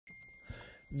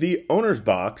The Owner's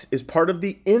Box is part of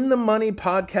the In the Money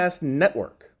Podcast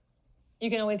Network. You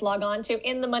can always log on to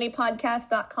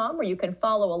inthemoneypodcast.com where you can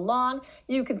follow along.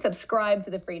 You can subscribe to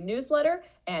the free newsletter.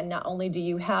 And not only do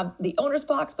you have the Owner's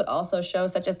Box, but also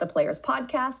shows such as the Players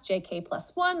Podcast,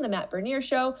 JK+1, the Matt Bernier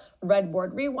Show,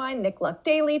 Redboard Rewind, Nick Luck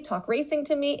Daily, Talk Racing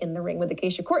to Me, In the Ring with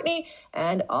Acacia Courtney,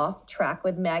 and Off Track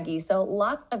with Maggie. So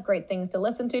lots of great things to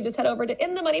listen to. Just head over to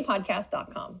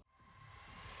inthemoneypodcast.com.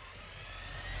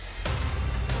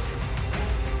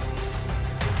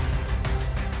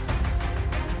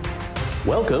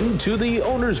 Welcome to the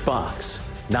Owner's Box.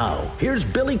 Now, here's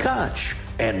Billy Koch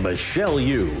and Michelle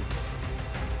Yu.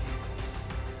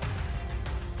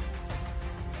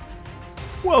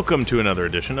 Welcome to another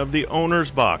edition of the Owner's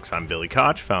Box. I'm Billy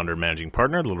Koch, founder and managing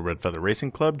partner of the Little Red Feather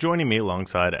Racing Club. Joining me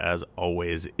alongside, as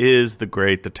always, is the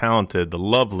great, the talented, the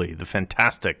lovely, the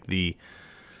fantastic, the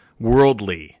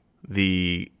worldly,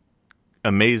 the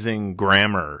amazing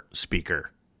grammar speaker,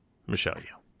 Michelle Yu.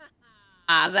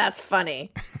 That's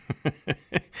funny.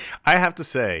 I have to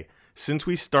say, since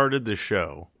we started the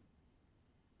show,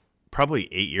 probably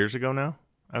 8 years ago now,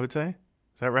 I would say.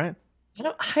 Is that right?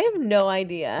 I have no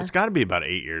idea. It's got to be about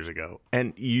 8 years ago.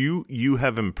 And you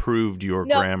have improved your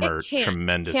grammar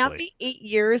tremendously. It can't be 8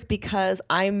 years because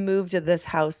I moved to this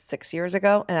house 6 years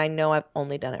ago, and I know I've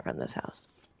only done it from this house.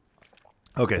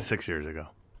 Okay, 6 years ago.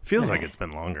 Feels like it's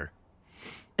been longer.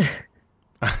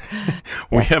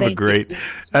 We have a great.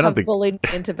 I don't think bullied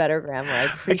into better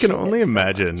grammar. I can only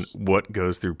imagine what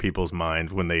goes through people's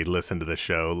minds when they listen to the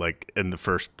show, like in the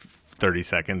first 30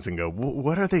 seconds, and go,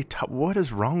 "What are they? What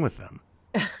is wrong with them?"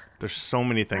 There's so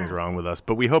many things wrong with us,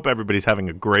 but we hope everybody's having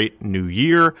a great new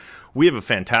year. We have a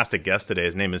fantastic guest today.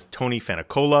 His name is Tony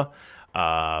Fanticola.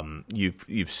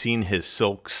 You've seen his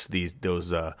silks,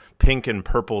 those pink and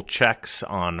purple checks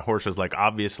on horses like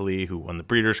Obviously, who won the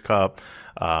Breeders' Cup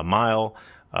Mile.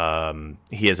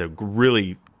 He has a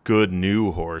really good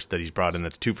new horse that he's brought in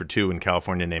that's 2 for 2 in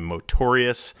California named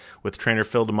Motorious with trainer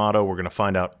Phil D'Amato. We're going to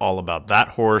find out all about that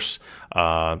horse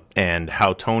and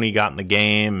how Tony got in the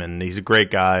game. And he's a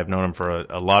great guy. I've known him for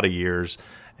a lot of years,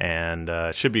 and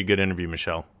it should be a good interview,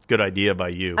 Michelle. Good idea by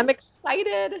you. I'm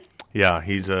excited. Yeah,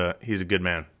 he's a good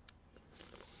man.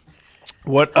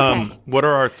 What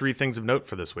are our 3 things of note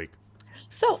for this week?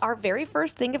 So our very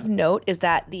first thing of note is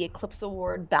that the Eclipse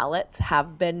Award ballots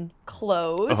have been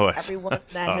closed. Everyone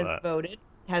that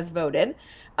has voted.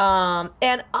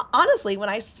 And honestly, when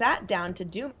I sat down to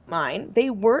do mine, they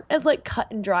weren't as cut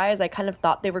and dry as I kind of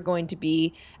thought they were going to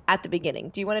be at the beginning.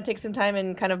 Do you want to take some time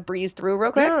and kind of breeze through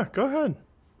real quick? Yeah, go ahead.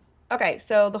 Okay,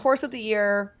 so the horse of the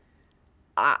year,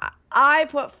 I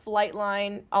put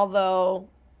Flightline, although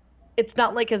it's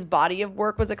not like his body of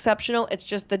work was exceptional. It's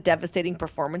just the devastating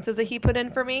performances that he put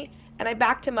in for me. And I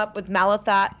backed him up with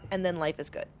Malathat and then Life is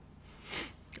Good.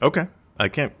 Okay. I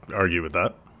can't argue with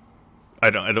that. I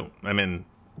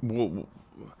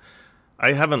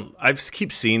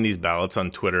keep seeing these ballots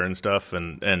on Twitter and stuff,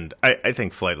 and I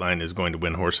think Flightline is going to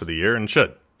win Horse of the Year and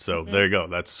should. So there you go.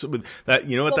 That's that.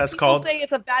 You know what that's called? People say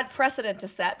it's a bad precedent to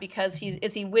set because he's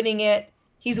winning it.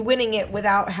 He's winning it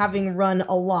without having run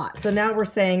a lot. So now we're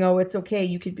saying, oh, it's okay.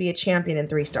 You could be a champion in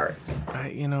 3 starts.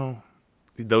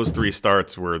 Those 3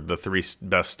 starts were the 3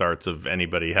 best starts of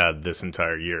anybody had this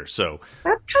entire year. So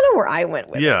that's kind of where I went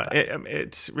with it. Yeah,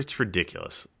 it's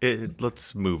ridiculous.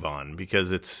 Let's move on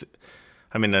because it's.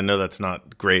 I mean, I know that's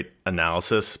not great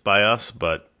analysis by us,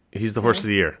 but he's the horse of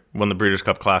the year. Won the Breeders'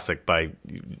 Cup Classic by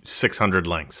 600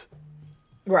 lengths.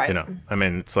 Right.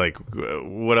 It's like,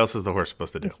 what else is the horse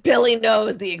supposed to do? Billy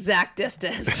knows the exact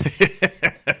distance.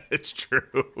 It's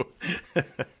true.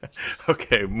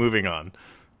 Okay, moving on.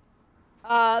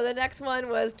 The next one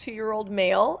was 2-year-old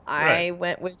male. Right. I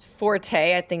went with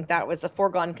Forte. I think that was a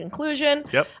foregone conclusion.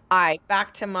 Yep. I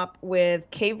backed him up with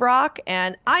Cave Rock,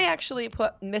 and I actually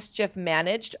put Mischief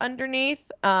Managed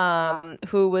underneath,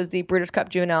 who was the Breeders' Cup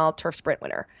Juvenile Turf Sprint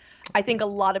winner. I think a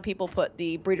lot of people put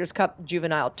the Breeders' Cup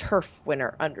Juvenile Turf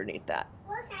winner underneath that.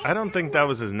 I don't think that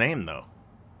was his name, though.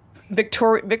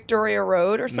 Victoria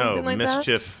Road or something like that?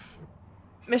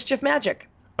 Mischief Magic.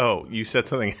 Oh, you said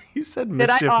something. You said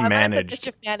Mischief Managed. I said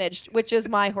Mischief Managed, which is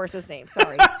my horse's name.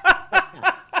 Sorry.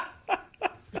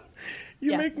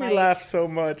 You make me laugh so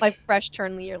much. My fresh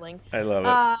turn yearling. I love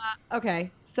it.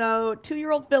 Okay, so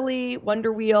 2-year-old Billy,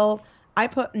 Wonder Wheel. I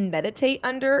put Meditate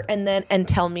under, and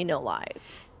Tell Me No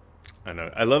Lies. I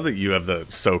know. I love that you have the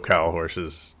SoCal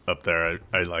horses up there.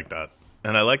 I like that,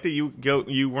 and I like that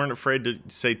you weren't afraid to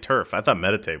say Turf. I thought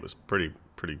Meditate was pretty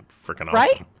freaking awesome.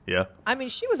 Right? Yeah. I mean,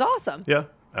 she was awesome. Yeah,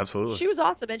 absolutely. She was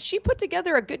awesome, and she put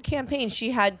together a good campaign.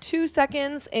 She had 2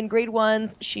 seconds in grade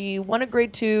 1s. She won a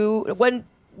grade 2,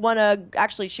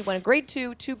 she won a grade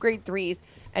 2, 2 grade 3s,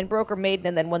 and broke her maiden,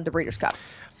 and then won the Breeders' Cup.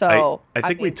 So I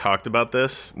think we talked about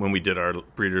this when we did our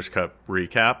Breeders' Cup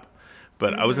recap,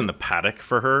 but I was in the paddock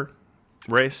for her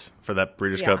race for that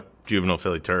Breeders' Cup Juvenile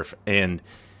Filly Turf, and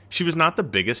she was not the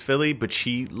biggest filly, but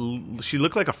she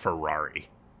looked like a Ferrari.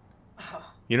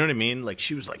 You know what I mean? Like,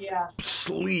 she was like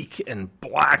sleek and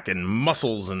black and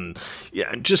muscles and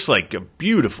just like a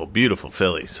beautiful, beautiful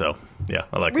filly. So yeah,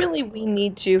 I like her. Really, we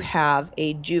need to have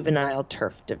a juvenile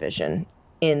turf division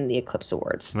in the Eclipse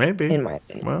Awards. Maybe. In my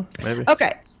opinion. Well, maybe.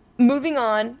 Okay, moving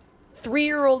on.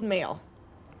 3-year-old male.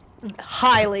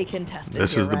 Highly contested.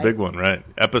 This is the big one, right?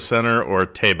 Epicenter or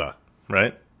Taba,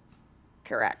 right?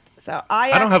 Correct. So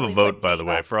I don't have a vote, by the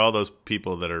way. For all those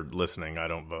people that are listening, I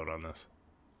don't vote on this.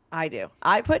 I do.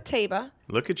 I put Taba.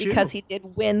 Look at you. Because he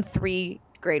did win 3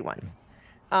 grade 1s.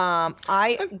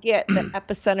 I get that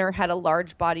Epicenter had a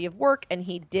large body of work, and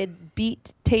he did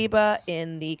beat Taba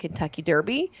in the Kentucky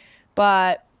Derby.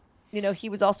 But, he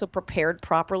was also prepared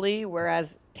properly,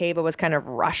 whereas Taba was kind of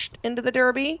rushed into the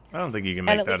Derby. I don't think you can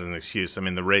make that an excuse. I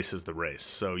mean, the race is the race,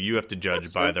 so you have to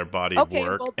judge by their body of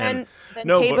work. Well, then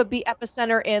Taba beat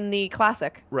Epicenter in the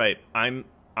Classic. Right.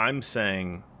 I'm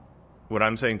saying, what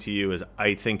I'm saying to you is,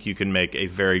 I think you can make a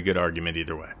very good argument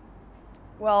either way.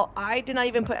 Well, I did not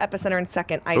even put Epicenter in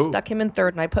second. I stuck him in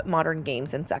third, and I put Modern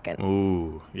Games in second.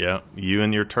 Ooh, yeah. You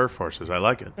and your turf horses. I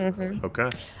like it. Mm-hmm. Okay.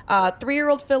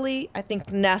 3-year-old filly, I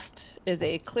think Nest is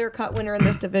a clear-cut winner in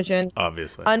this division.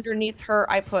 Obviously. Underneath her,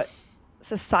 I put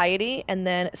Society and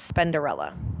then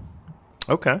Spenderella.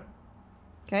 Okay.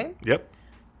 Okay? Yep.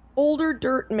 Older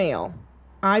dirt male,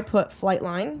 I put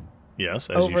Flightline.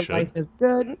 Yes, as you should. Over Life is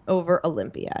Good, over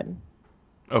Olympiad.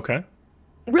 Okay.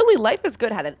 Really, Life is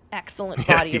Good had an excellent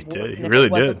body of work. Did. He really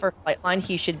did. If it wasn't for Flightline,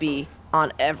 he should be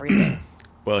on everything.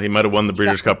 Well, he might have won the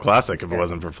Breeders' Cup Classic if it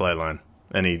wasn't for Flightline,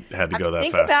 and he had to go that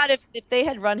think fast. Think about if they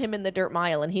had run him in the dirt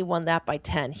mile and he won that by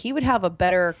 10, he would have a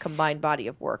better combined body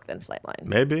of work than Flightline.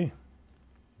 Maybe.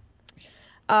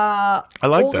 I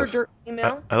like older this. Dirt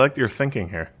female. I like your thinking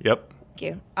here. Yep. Thank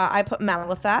you. I put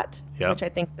Malathat, which I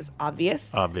think is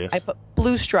obvious. Obvious. I put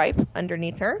Blue Stripe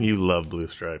underneath her. You love Blue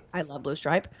Stripe. I love Blue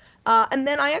Stripe. And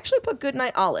then I actually put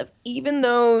Goodnight Olive. Even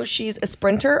though she's a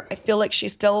sprinter, I feel like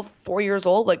she's still 4 years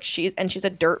old. Like she's a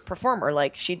dirt performer.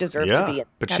 Like she deserves to be in this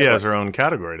but category. She has her own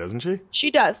category, doesn't she? She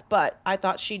does, but I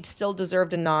thought she still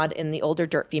deserved a nod in the older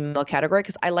dirt female category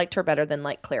because I liked her better than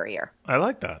like Clarier. I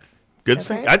like that. Good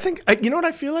thing. I think you know what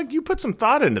I feel like. You put some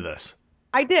thought into this.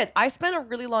 I did. I spent a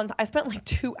really long time. I spent like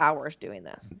 2 hours doing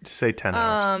this. Say 10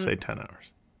 hours. Say 10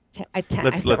 hours. I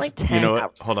spent like 10 you know what?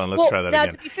 hours. Hold on, let's try that again.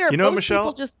 To be fair, you know what, most Michelle?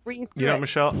 people just breeze through you know what,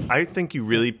 Michelle? I think you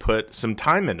really put some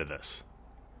time into this.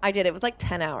 I did. It was like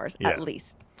 10 hours at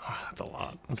least. Oh, that's a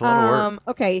lot. That's a lot of work.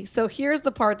 Okay, so here's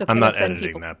the part that's I'm going not to send editing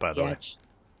people that, by the way.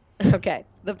 Okay,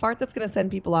 the part that's going to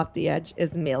send people off the edge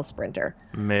is male sprinter.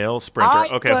 Male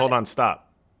sprinter. Okay, hold on.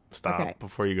 Stop.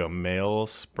 Before you go. Male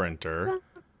sprinter.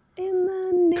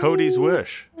 Cody's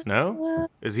Wish. No?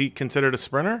 Is he considered a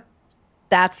sprinter?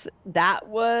 That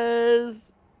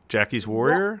was Jackie's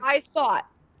Warrior? I thought.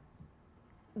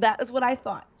 That is what I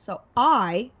thought. So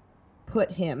I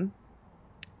put him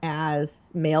as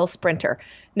male sprinter.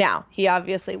 Now, he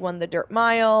obviously won the dirt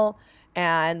mile,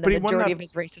 and the majority of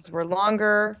his races were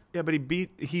longer. Yeah, but he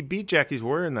beat Jackie's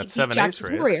Warrior in that 7-8 race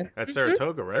Warrior. at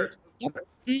Saratoga, right? Yep.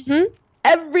 Mm-hmm.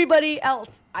 Everybody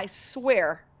else, I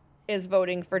swear, is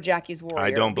voting for Jackie's Warrior.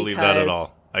 I don't believe that at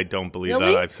all. I don't believe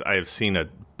really? that. I have seen a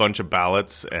bunch of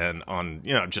ballots and on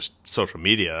just social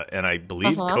media, and I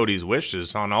believe Cody's Wish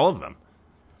is on all of them.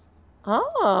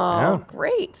 Oh,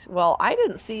 great. Well, I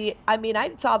didn't see. I mean,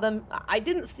 I saw them. I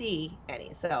didn't see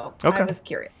any, so I was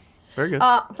curious. Very good.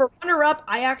 For runner-up,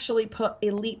 I actually put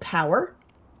Elite Power,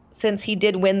 since he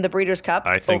did win the Breeders' Cup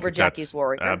over Jackie's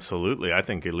Warrior. Absolutely, I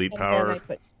think Elite and Power. Then I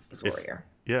put Jackie's Warrior.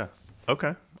 Yeah.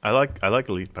 Okay. I like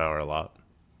Elite Power a lot.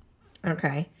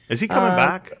 Okay. Is he coming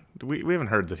back? We haven't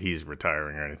heard that he's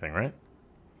retiring or anything, right?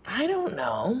 I don't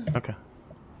know. Okay.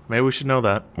 Maybe we should know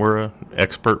that. We're an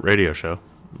expert radio show,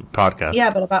 podcast.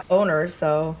 Yeah, but about owners,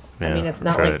 so I mean, it's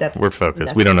not like that's. We're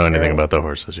focused. We don't know anything about the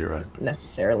horses. You're right.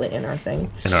 Necessarily in our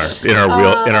thing. In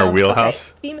our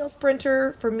wheelhouse. Okay. Female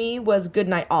sprinter for me was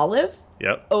Goodnight Olive.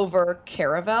 Yep. Over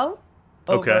Caravel.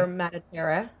 Over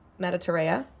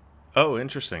Mediterranean. Oh,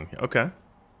 interesting. Okay.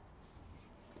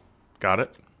 Got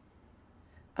it.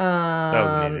 That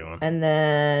was an easy one. And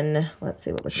then, let's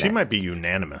see what was next. She might be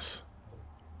unanimous.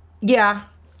 Yeah.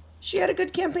 She had a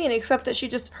good campaign, except that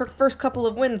her first couple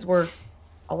of wins were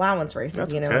allowance races.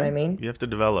 That's what I mean? You have to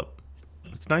develop.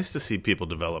 It's nice to see people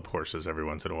develop horses every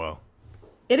once in a while.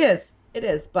 It is.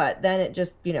 But then it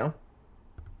just,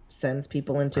 sends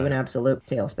people into an absolute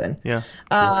tailspin. Yeah.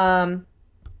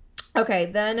 Okay,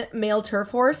 then male turf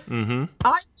horse. Mm-hmm.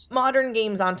 Modern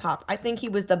Games on top. I think he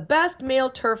was the best male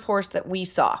turf horse that we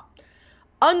saw.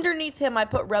 Underneath him, I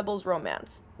put Rebels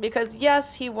Romance. Because,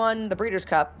 yes, he won the Breeders'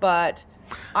 Cup, but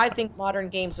I think Modern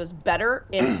Games was better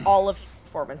in all of his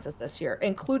performances this year,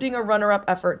 including a runner-up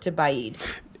effort to Baid.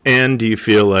 And do you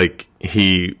feel like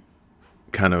he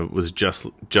kind of was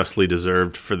justly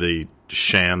deserved for the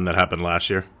sham that happened last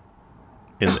year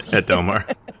at Del Mar?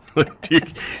 do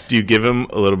you give him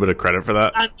a little bit of credit for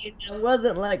that? I mean, it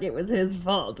wasn't like it was his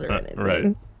fault or anything.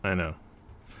 Right. I know.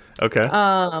 Okay.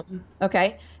 Okay.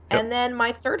 Yep. And then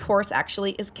my third horse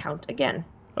actually is Count Again.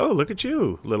 Oh, look at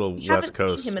you, little West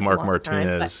Coast Mark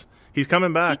Martinez. He's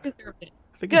coming back. He deserved it.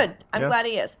 Good. I'm glad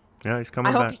he is. Yeah, he's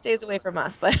coming back. I hope he stays away from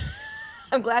us, but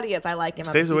I'm glad he is. I like him.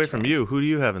 Stays away from you. Who do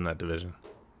you have in that division?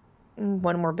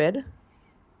 One More Bid.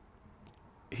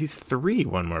 He's 3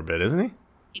 One More Bid, isn't he?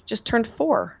 He just turned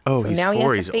 4. Oh, so he's now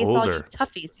 4. He has to face older. All you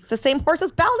toughies. He's the same horse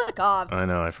as Balnikov. I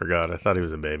know. I forgot. I thought he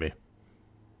was a baby.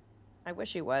 I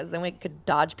wish he was. Then we could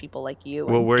dodge people like you.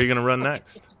 Well, where are you going to run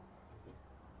next?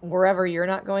 Wherever you're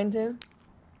not going to.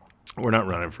 We're not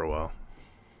running for a while.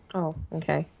 Oh,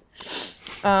 okay.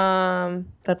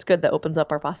 That's good. That opens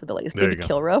up our possibilities. Maybe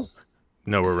Kilrow.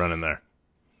 No, we're running there.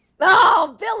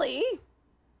 Oh, Billy.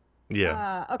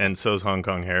 Yeah. Okay. And so's Hong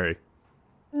Kong Harry.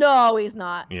 No, he's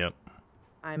not. Yep.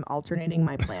 I'm alternating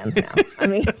my plans now. I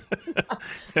mean,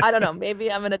 I don't know.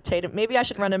 Maybe I'm gonna trade him. Maybe I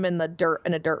should run him in a dirt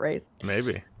race.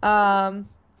 Maybe.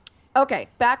 Okay,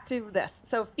 back to this.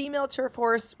 So, female turf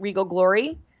horse Regal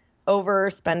Glory over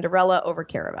Spenderella over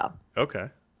Caravel. Okay.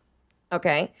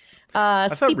 Okay. I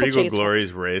thought Regal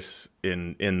Glory's race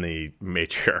in the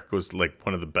matriarch was like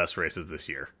one of the best races this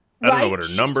year. I don't know what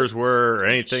her numbers were or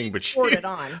anything, but she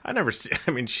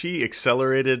she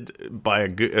accelerated by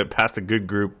past a good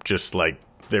group, just like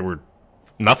they were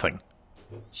nothing.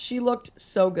 She looked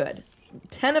so good.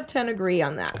 10 of 10 agree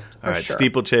on that. All right, sure.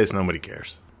 Steeplechase, nobody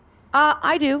cares.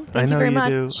 I do. Thank you very much.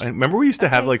 Do. I remember we used to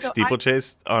have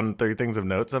Steeplechase on 30 Things of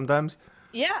Note sometimes.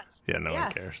 Yes. Yeah, no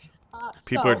one cares.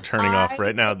 People are turning off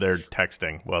right now. They're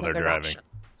texting while they're driving.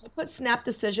 I put Snap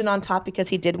Decision on top because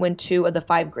he did win 2 of the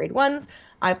 5 grade 1s.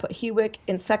 I put Hewick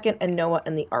in second and Noah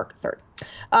in the Arc third.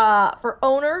 For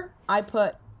owner, I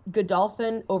put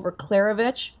Godolphin over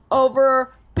Klarovich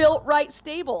over Built Right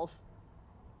Stables.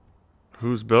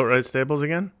 Who's Built Right Stables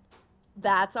again?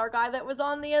 That's our guy that was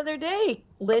on the other day,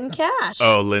 Lynn Cash.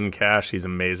 Oh, Lynn Cash. He's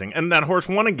amazing. And that horse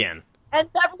won again. And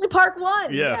Beverly Park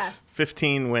won. Yes.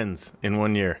 15 wins in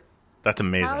 1 year. That's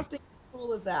amazing. How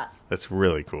cool is that? That's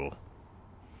really cool.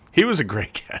 He was a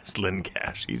great guest, Lynn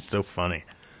Cash. He's so funny.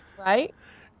 Right?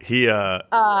 He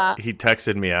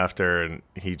texted me after, and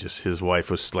his wife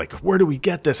was like, "Where do we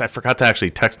get this?" I forgot to actually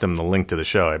text him the link to the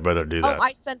show. I better do that. Oh,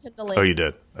 I sent him the link. Oh, you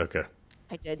did? Okay.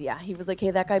 I did, yeah. He was like,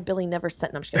 "Hey, that guy Billy never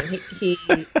sent." No, I'm just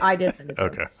kidding. I did send it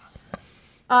to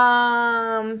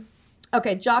him.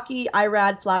 Okay, Jockey,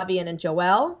 Irad, Flavian, and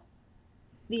Joel.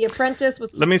 The Apprentice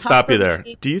was. Let me stop you there.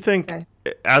 Do you think,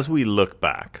 as we look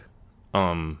back,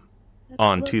 on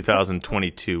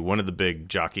 2022, one of the big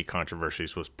jockey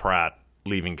controversies was Pratt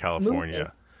leaving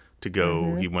California to go.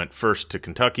 Mm-hmm. He went first to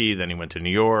Kentucky, then he went to New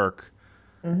York.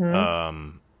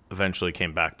 Mm-hmm. Eventually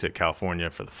came back to California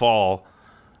for the fall.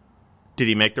 Did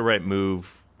he make the right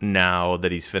move now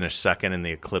that he's finished second in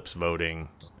the Eclipse voting?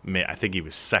 I think he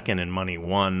was second in Money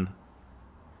One.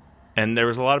 And there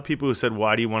was a lot of people who said,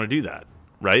 "Why do you want to do that?"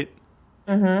 Right?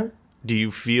 Mm-hmm. Do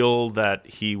you feel that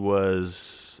he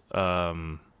was?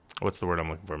 What's the word I'm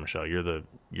looking for, Michelle? You're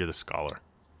the scholar.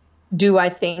 Do I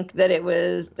think that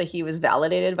he was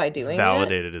validated by doing it?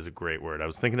 Validated is a great word. I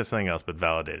was thinking of something else, but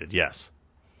validated, yes.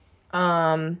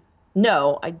 No,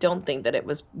 I don't think that it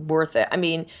was worth it. I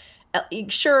mean,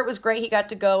 sure, it was great. He got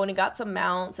to go and he got some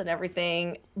mounts and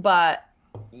everything, but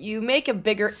you make a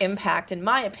bigger impact, in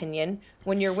my opinion,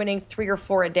 when you're winning 3 or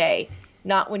 4 a day,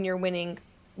 not when you're winning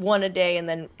 1 a day and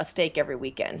then a stake every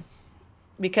weekend,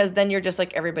 because then you're just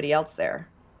like everybody else there,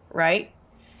 right?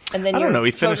 And then I don't know.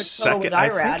 He finished second. I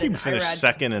think he finished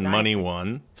second in Money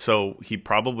One. So he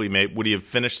probably would he have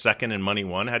finished second in Money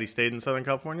One had he stayed in Southern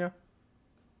California?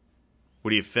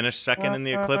 Would he have finished second in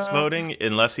the Eclipse voting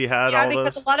unless he had all those? Yeah,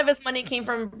 because a lot of his money came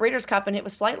from Breeders' Cup and it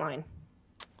was Flightline.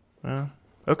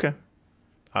 Okay.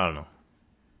 I don't know.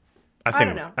 I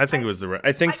don't know. I think it was the right.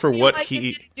 I think for what it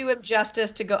didn't do him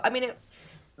justice to go. I mean,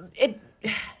 it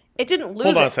didn't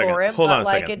lose it for him. Hold on a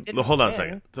second. Hold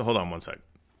on 1 second.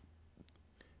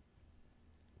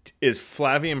 Is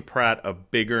Flavian Pratt a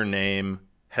bigger name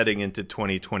heading into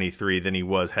 2023 than he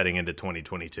was heading into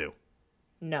 2022?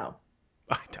 No.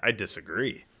 I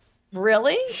disagree.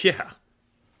 Really? Yeah.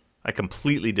 I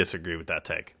completely disagree with that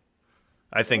take.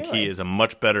 I think Really? he is a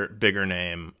much bigger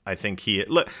name. I think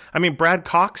Brad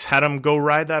Cox had him go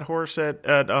ride that horse at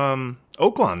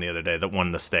Oaklawn the other day that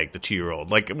won the stake, the 2-year-old.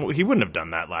 Like, he wouldn't have done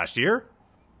that last year.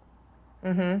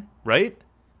 Mm-hmm. Right?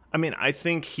 I mean, I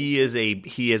think he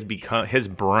has become, his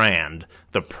brand,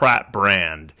 the Pratt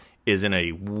brand, is in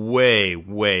a way,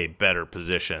 way better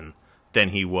position than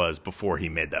he was before he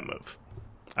made that move.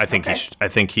 I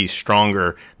think he's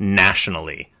stronger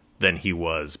nationally than he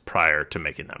was prior to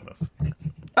making that move.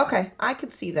 Okay, I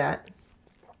could see that.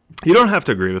 You don't have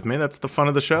to agree with me. That's the fun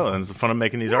of the show, and it's the fun of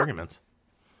making these arguments.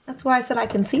 That's why I said I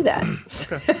can see that.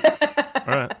 Okay.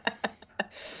 All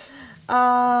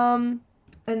right.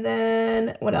 And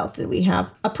then what else did we have?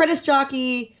 Apprentice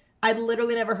Jockey. I'd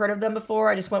literally never heard of them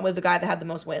before. I just went with the guy that had the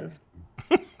most wins.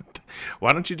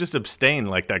 Why don't you just abstain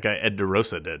like that guy Ed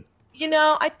DeRosa did?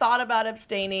 I thought about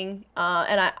abstaining,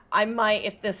 and I might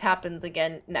if this happens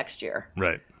again next year.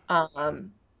 Right.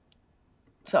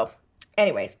 So,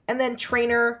 anyways, and then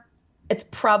trainer, it's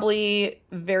probably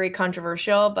very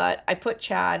controversial, but I put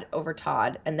Chad over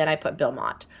Todd, and then I put Bill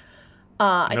Mott.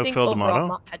 I think Phil overall D'Amato?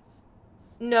 Mott had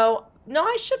no.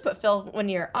 I should put Phil 1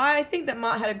 year. I think that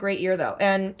Mott had a great year though,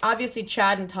 and obviously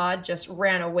Chad and Todd just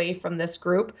ran away from this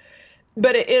group,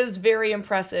 but it is very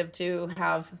impressive to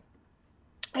have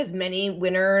as many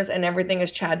winners and everything as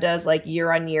Chad does, like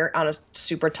year on year on a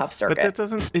super tough circuit. But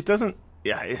it doesn't.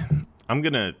 Yeah, I'm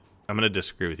gonna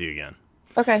disagree with you again.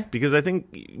 Okay. Because I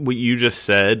think what you just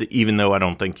said, even though I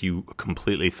don't think you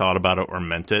completely thought about it or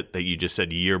meant it, that you just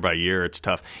said year by year, it's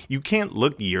tough. You can't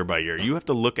look year by year. You have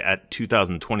to look at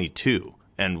 2022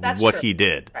 and That's what true. he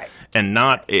did, Right. and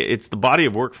not it's the body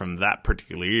of work from that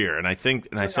particular year. And I think,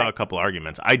 and I saw a couple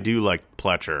arguments. I do like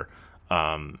Pletcher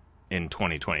in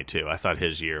 2022. I thought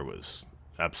his year was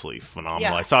absolutely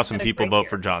phenomenal. Yeah, I saw some had a people great vote year.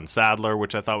 for John Sadler,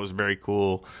 which I thought was very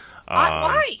cool.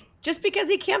 Why? Just because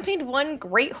he campaigned one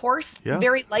great horse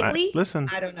very lightly?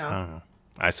 I don't know.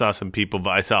 I saw some people.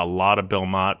 I saw a lot of Bill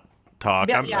Mott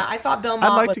talk. I thought Bill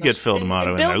Mott I'd like was to get Phil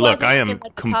D'Amato in Bill there. Look, I am wasn't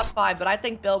in the top 5, but I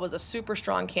think Bill was a super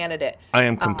strong candidate. I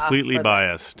am completely for this.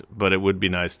 biased, but it would be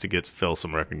nice to get Phil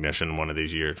some recognition one of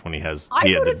these years when he has.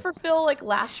 I voted for Phil like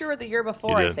last year or the year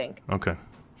before, I think. Okay.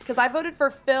 Because I voted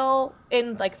for Phil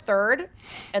in like third,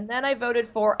 and then I voted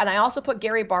for, and I also put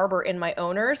Gary Barber in my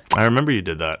owners. I remember you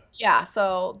did that. Yeah,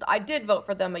 so I did vote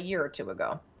for them a year or two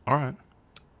ago. All right.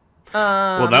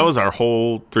 Well, that was our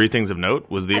whole 3 things of note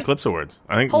was the Eclipse Awards.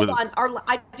 I think. Hold on,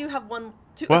 I do have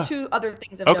two other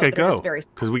things of note. Okay, that are go. just very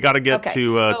Because we got to get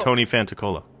to So- Tony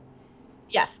Fanticola.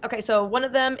 Yes. Okay. So one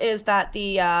of them is that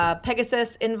the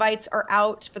Pegasus invites are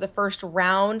out for the first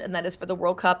round, and that is for the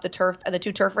World Cup, the turf, and the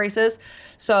 2 turf races.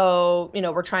 So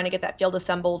we're trying to get that field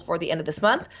assembled for the end of this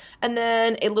month, and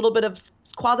then a little bit of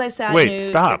quasi sad news. Wait,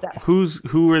 stop.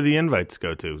 Who are the invites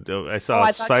go to? I saw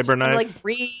I thought you were gonna, Cyberknife. like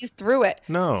breeze through it.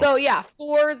 No. So yeah,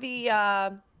 for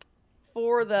the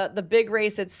big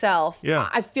race itself, Yeah.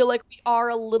 I feel like we are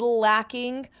a little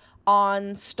lacking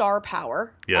on star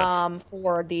power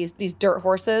for these dirt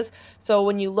horses. So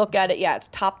when you look at it, it's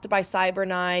topped by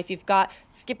Cyberknife. You've got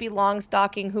Skippy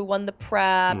Longstocking who won the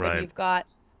prep, Right. and you've got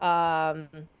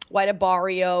White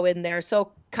Barrio in there.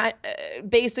 So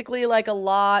basically like a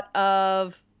lot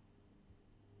of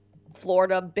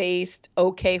Florida-based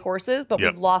okay horses, but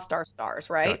we've lost our stars,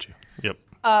 right? Got you.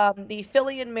 Yep. The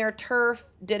filly and mare turf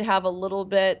did have a little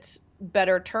bit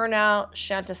better turnout.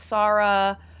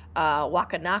 Shantasara,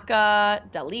 Wakanaka,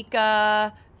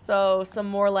 Dalika. So some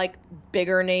more like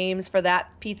bigger names for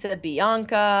that. Pizza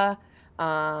Bianca,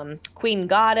 Queen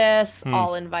Goddess,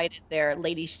 all invited there.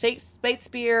 Lady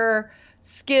Shakespeare,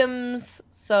 Skims.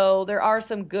 So there are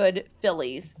some good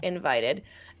fillies invited.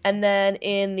 And then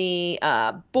in the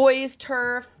boys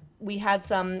turf, we had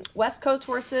some West Coast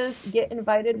horses get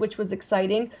invited, which was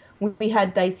exciting. We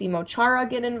had Dicey Mochara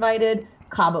get invited,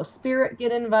 Cabo Spirit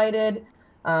get invited.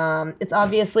 It's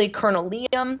obviously Colonel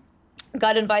Liam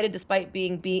got invited despite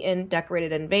being beaten,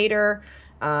 Decorated Invader,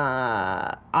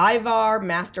 Ivar,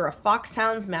 Master of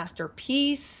Foxhounds,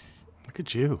 Masterpiece. Look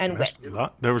at you. And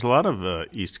There was a lot of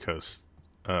East Coast.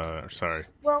 Sorry.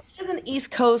 Well, it's an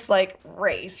East Coast like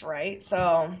race, right?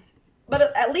 So, but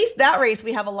at least that race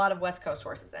we have a lot of West Coast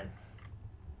horses in.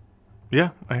 Yeah,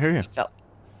 I hear you.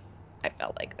 I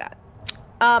felt like that.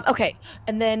 Okay,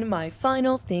 and then my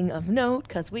final thing of note,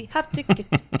 because we have to get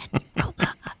to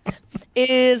Fanticola,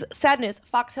 is sad news.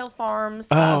 Fox Hill Farms,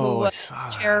 who was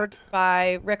chaired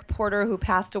by Rick Porter, who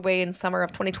passed away in summer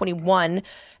of 2021,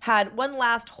 had one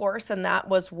last horse, and that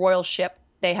was Royal Ship.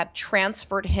 They had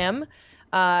transferred him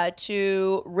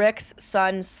to Rick's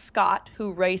son, Scott,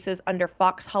 who races under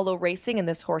Fox Hollow Racing, and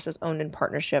this horse is owned in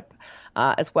partnership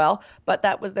as well. But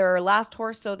that was their last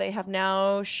horse, so they have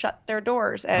now shut their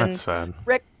doors. And That's sad.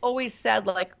 Rick always said,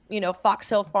 like, Fox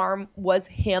Hill Farm was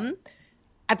him.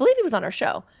 I believe he was on our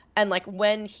show. And, like,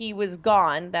 when he was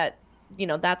gone,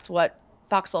 that's what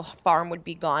Fox Hill Farm would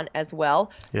be gone as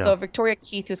well. Yeah. So Victoria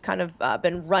Keith, who's kind of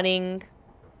been running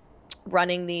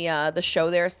the show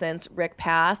there since Rick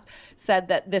passed, said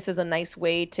that this is a nice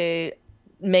way to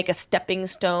make a stepping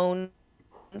stone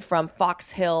from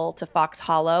Fox Hill to Fox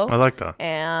Hollow. I like that.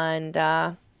 And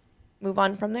move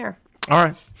on from there. All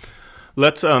right.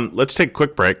 Let's take a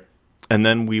quick break, and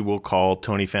then we will call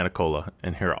Tony Fanticola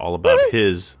and hear all about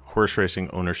his horse racing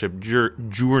ownership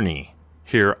journey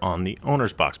here on the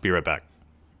Owner's Box. Be right back.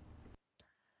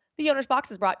 The Owner's Box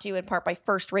is brought to you in part by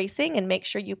First Racing, and make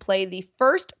sure you play the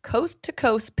first Coast to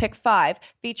Coast Pick 5,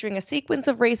 featuring a sequence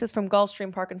of races from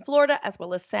Gulfstream Park in Florida as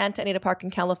well as Santa Anita Park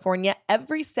in California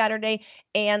every Saturday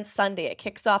and Sunday. It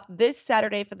kicks off this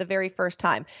Saturday for the very first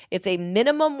time. It's a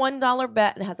minimum $1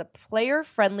 bet and has a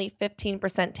player-friendly 15%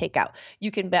 takeout.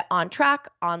 You can bet on track,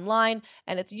 online,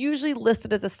 and it's usually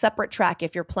listed as a separate track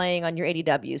if you're playing on your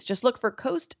ADWs. Just look for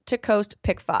Coast to Coast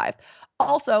Pick 5.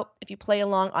 Also, if you play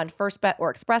along on First Bet or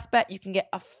Express Bet, you can get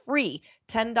a free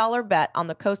 $10 bet on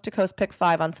the Coast to Coast Pick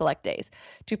 5 on select days.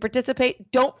 To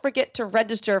participate, don't forget to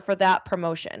register for that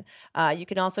promotion. You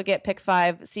can also get Pick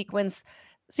 5 sequences,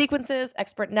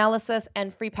 expert analysis,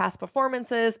 and free pass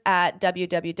performances at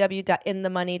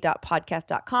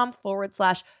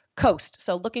www.inthemoney.podcast.com/coast.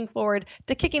 So looking forward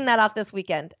to kicking that off this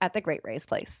weekend at the Great Race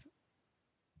Place.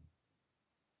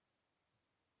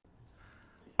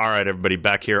 All right, everybody,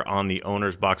 back here on the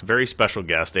Owner's Box. Very special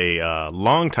guest, a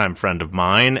longtime friend of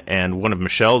mine and one of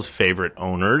Michelle's favorite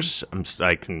owners.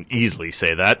 I can easily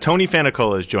say that. Tony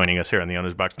Fanticola is joining us here on the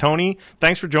Owner's Box. Tony,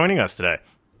 thanks for joining us today.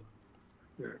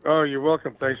 Oh, you're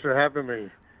welcome. Thanks for having me.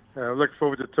 I look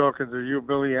forward to talking to you,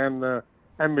 Billy, and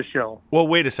Michelle. Well,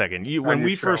 wait a second. When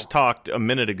we first talked a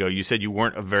minute ago, you said you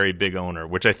weren't a very big owner,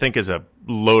 which I think is a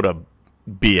load of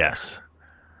BS.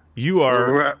 You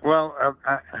are...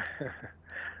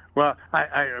 Well,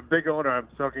 I a big owner. I'm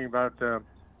talking about the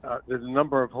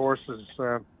number of horses.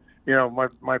 My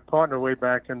partner way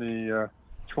back in the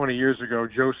 20 years ago,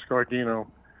 Joe Scardino,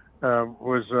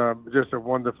 was just a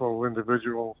wonderful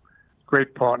individual,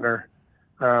 great partner,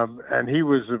 and he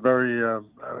was he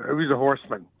was a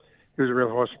horseman. He was a real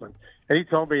horseman, and he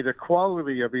told me the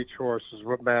quality of each horse is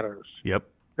what matters. Yep,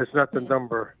 it's not the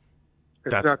number.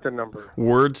 That's not the number.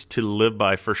 Words to live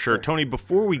by for sure. Tony,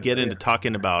 before we get into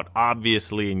talking about,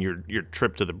 obviously, in your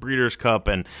trip to the Breeders' Cup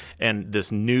and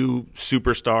this new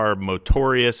superstar,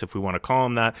 Motorious, if we want to call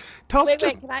him that, tell us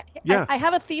I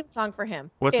have a theme song for him.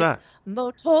 What's that?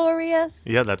 Motorious.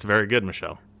 Yeah, that's very good,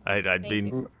 Michelle.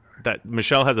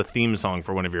 Michelle has a theme song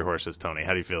for one of your horses, Tony.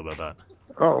 How do you feel about that?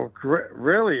 Oh,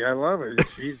 really? I love it.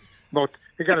 He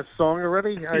got a song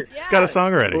already? He's got a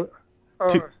song already.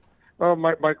 Oh,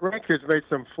 my grandkids made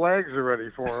some flags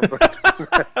already for him.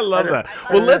 I love that.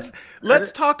 Well,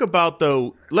 let's talk about,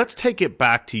 though, let's take it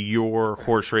back to your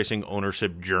horse racing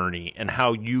ownership journey and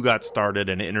how you got started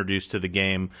and introduced to the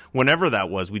game, whenever that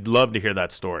was. We'd love to hear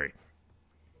that story.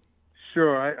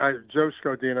 Sure. Joe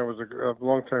Scardino was a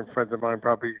longtime friend of mine,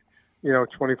 probably,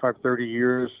 25, 30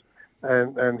 years.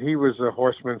 And he was a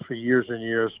horseman for years and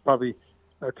years, probably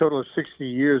a total of 60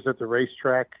 years at the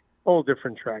racetrack, all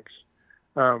different tracks.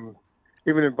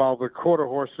 Even involved with quarter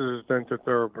horses, then to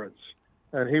thoroughbreds.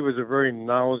 And he was a very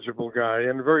knowledgeable guy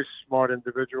and a very smart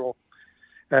individual.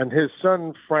 And his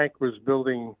son, Frank, was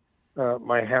building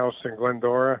my house in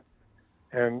Glendora.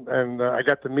 And I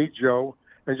got to meet Joe.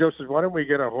 And Joe says, why don't we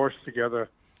get a horse together?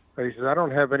 And he says, I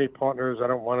don't have any partners. I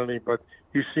don't want any, but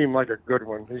you seem like a good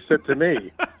one. He said to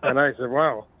me. And I said,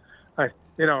 wow. I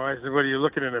said, what, are you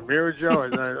looking in a mirror, Joe?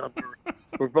 And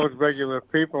we're both regular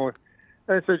people.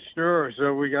 I said, sure.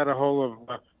 So we got a hold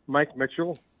of Mike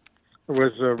Mitchell. Who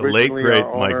was the late, great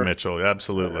Mike Mitchell.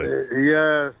 Absolutely.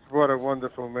 Yes. What a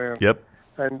wonderful man. Yep.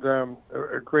 And a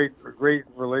great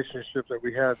relationship that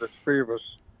we had, the three of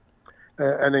us.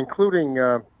 And including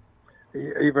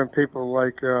even people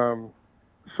like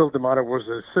Phil D'Amato was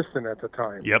the assistant at the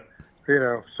time. Yep.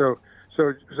 So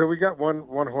we got one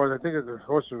horse. I think the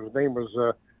horse's name was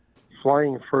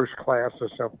Flying First Class or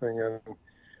something.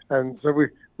 And so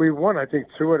we won, I think,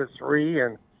 2 out of 3,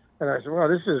 and I said, "Wow,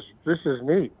 this is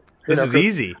neat. This is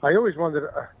easy." I always wanted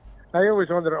to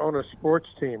own a sports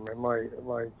team in my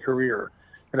career,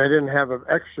 and I didn't have an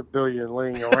extra billion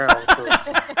laying around.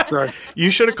 You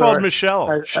should have called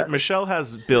Michelle. Michelle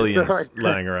has billions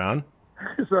laying around.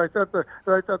 So I thought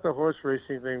the horse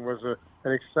racing thing was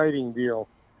an exciting deal,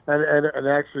 and it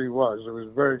actually was. It was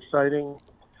very exciting.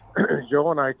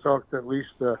 Joe and I talked at least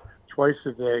twice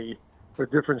a day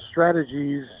with different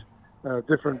strategies,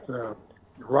 different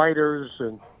riders,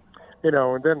 and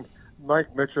and then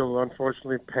Mike Mitchell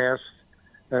unfortunately passed,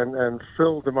 and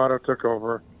Phil D'Amato took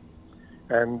over,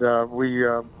 and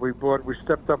we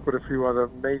stepped up with a few other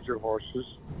major horses,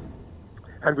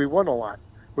 and we won a lot.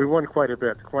 We won quite a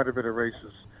bit of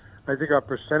races. I think our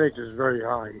percentage is very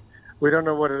high. We don't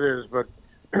know what it is, but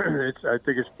I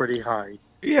think it's pretty high.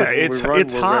 Yeah, it's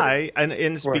high, and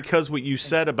it's because what you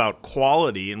said about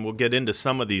quality, and we'll get into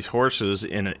some of these horses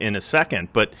in a second.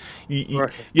 But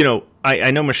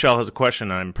I know Michelle has a question,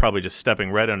 and I'm probably just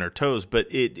stepping right on her toes. But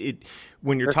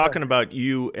when you're talking about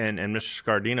you and Mr.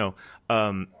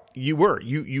 Scardino,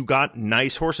 you got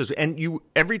nice horses, and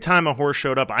every time a horse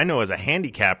showed up, I know as a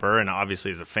handicapper and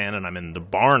obviously as a fan, and I'm in the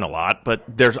barn a lot, but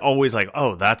there's always like,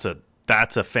 oh, that's a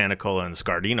Fanticola and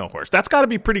Scardino horse. That's got to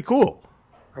be pretty cool.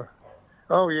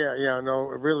 Oh yeah, no,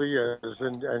 it really is,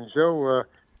 and Joe,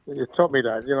 you taught me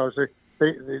that.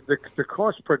 The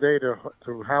cost per day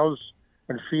to house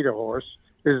and feed a horse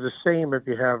is the same if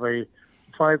you have a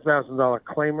 $5,000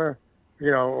 claimer,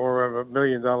 or a $1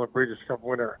 million Breeders' Cup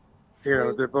winner.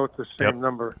 They're both the same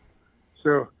number.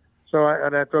 So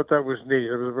I thought that was neat.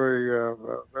 It was a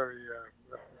very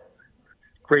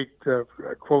great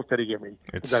quote that he gave me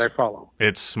that I follow.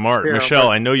 It's smart, Michelle.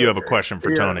 I know you have a question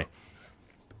for Tony.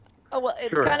 Oh well,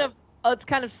 it's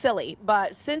kind of silly,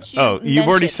 but since you you've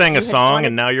already sang a song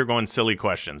and now you're going silly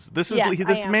questions. This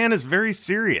man is very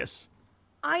serious.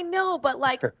 I know, but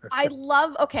I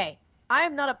love. Okay, I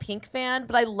am not a pink fan,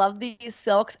 but I love these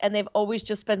silks, and they've always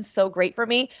just been so great for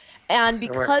me. And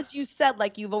because you said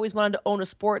you've always wanted to own a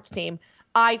sports team,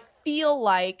 I feel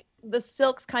like the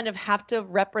silks kind of have to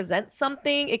represent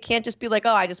something. It can't just be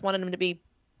I just wanted them to be,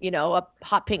 a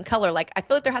hot pink color. I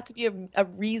feel like there has to be a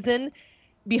reason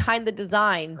behind the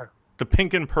design. The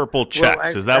pink and purple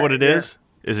checks. Is that what it is?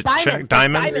 Is it diamonds?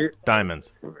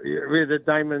 Diamonds. Yeah, the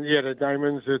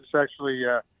diamonds. It's actually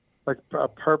like a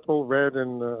purple, red,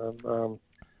 and a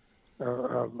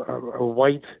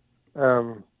white.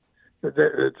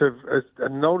 It's a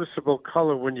noticeable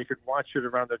color when you could watch it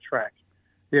around the track.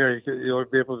 You'll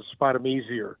be able to spot them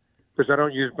easier because I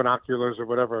don't use binoculars or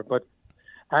whatever. But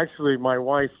actually, my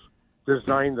wife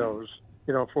designed those.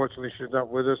 Unfortunately, she's not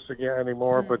with us again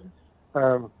anymore. But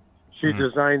she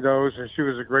designed those, and she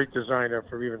was a great designer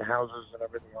for even houses and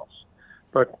everything else.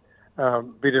 But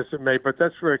be this it may, but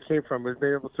that's where it came from. Was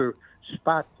being able to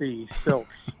spot the silks.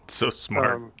 So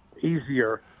smart.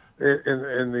 Easier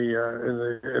in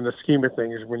the scheme of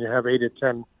things. When you have 8 or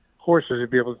 10 horses, you'd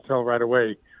be able to tell right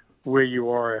away where you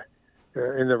are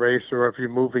in the race or if you're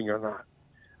moving or not.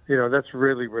 That's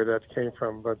really where that came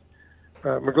from. But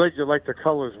I'm glad you like the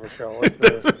colors, Michelle.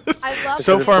 I love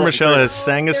so far, Michelle has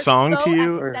sang a song to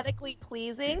you. Aesthetically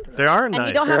pleasing. They are nice. And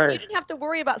you didn't have to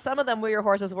worry about some of them where your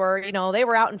horses were. They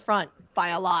were out in front by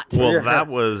a lot. Well, that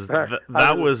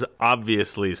was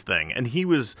obviously his thing, and he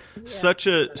was such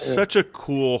a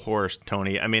cool horse,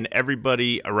 Tony. I mean,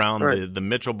 everybody around the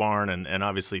Mitchell barn and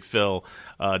obviously Phil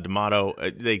D'Amato,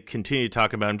 they continue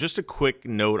talking about him. Just a quick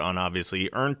note on obviously he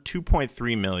earned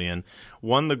 $2.3 million,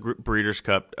 won the Breeders'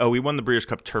 Cup. Oh, he won the Breeders'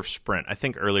 Cup Turf Sprint. I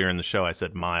think earlier in the show I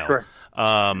said mile. Sure.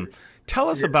 Tell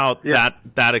us about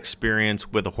that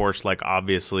experience with a horse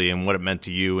obviously and what it meant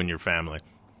to you and your family.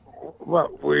 Well,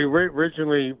 we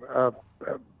originally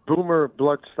Boomer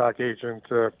Bloodstock agent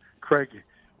Craig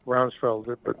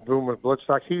Rounsfeld, but Boomer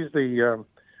Bloodstock, he's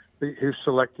who's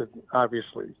selected.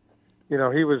 Obviously, he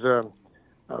was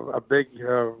a big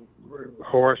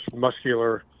horse,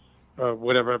 muscular,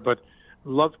 whatever, but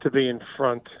loved to be in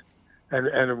front,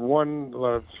 and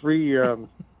won 3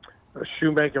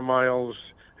 Shoemaker miles.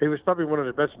 He was probably one of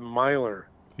the best miler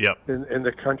in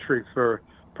the country for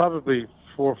probably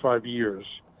 4 or 5 years.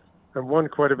 And won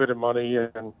quite a bit of money,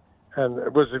 and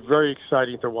it was very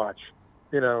exciting to watch,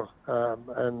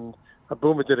 and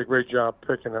Boomer did a great job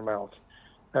picking him out,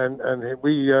 and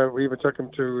we even took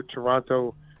him to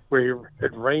Toronto where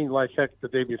it rained like heck the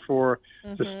day before.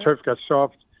 The turf got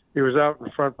soft. He was out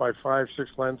in front by 5-6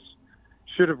 lengths.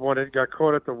 Should have won it. Got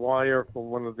caught at the wire from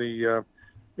one of the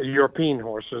European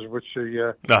horses, which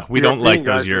we don't like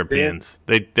those Europeans.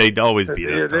 They'd always beat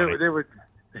us.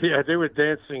 They were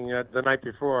dancing the night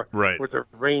before with the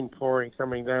rain pouring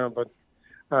coming down. But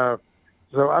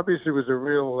so obviously it was a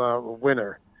real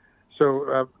winner.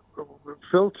 So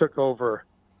Phil took over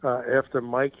after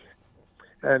Mike,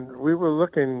 and we were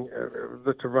looking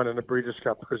to run in the Breeders'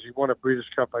 Cup because you won a Breeders'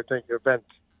 Cup, I think, event,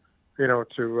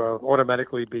 to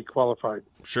automatically be qualified.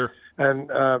 Sure. And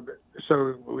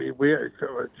so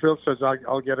Phil says,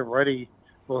 I'll get him ready.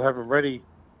 We'll have him ready.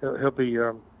 He'll be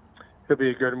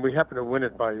good. And we happen to win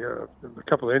it by a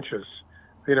couple of inches.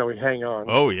 We hang on.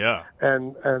 Oh yeah.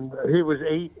 And he was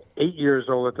eight years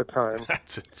old at the time.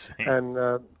 That's insane.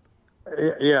 And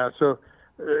yeah, so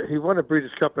he won a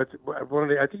Breeders' Cup at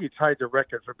I think he tied the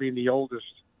record for being the oldest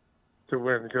to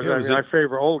win. Because I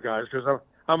favor old guys because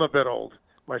I'm a bit old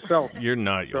myself. You're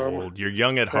not old. You're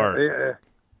young at heart.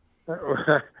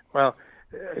 Well,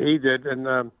 he did,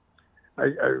 and I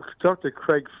talked to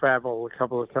Craig Favell a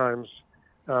couple of times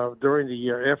during the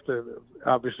year after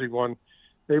obviously won.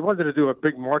 They wanted to do a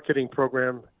big marketing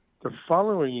program the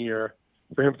following year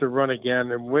for him to run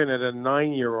again and win at a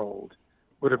 9-year-old.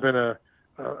 Would have been a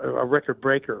record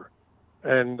breaker.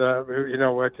 And I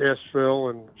asked Phil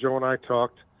and Joe and I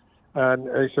talked, and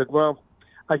he said, "Well,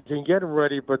 I can get him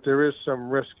ready, but there is some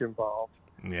risk involved."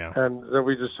 Yeah. And then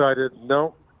we decided,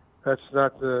 no, that's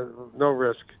not no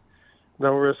risk.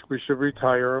 No risk. We should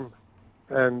retire him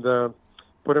and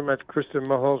put him at Kristen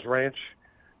Mulhall's ranch.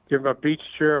 Give him a beach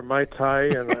chair, a Mai Tai,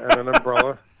 and an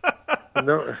umbrella.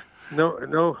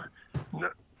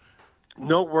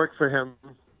 No work for him.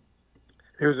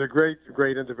 He was a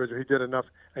great individual. He did enough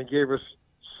and gave us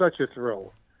such a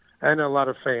thrill, and a lot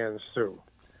of fans too.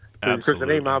 Absolutely. Because the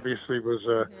name obviously was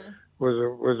a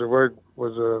word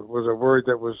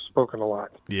that was spoken a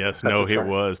lot. Yes, no, it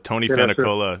was. Tony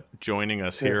Fanticola joining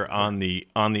us here on the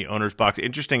Owner's Box.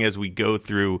 Interesting as we go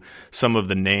through some of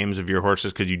the names of your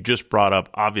horses, because you just brought up,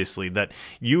 obviously, that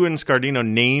you and Scardino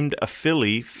named a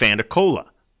filly Fanticola.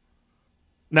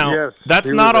 Now, yes, that's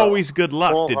not always good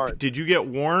luck. Did you get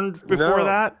warned before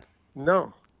that?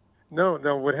 No.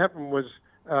 What happened was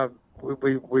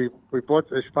we bought,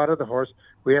 they spotted the horse.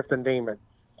 We have to name it.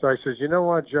 So I says, you know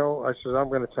what, Joe? I says, I'm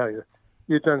going to tell you.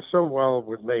 You've done so well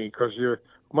with me because you're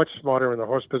much smarter in the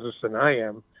horse business than I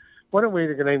am. Why don't we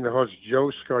name the horse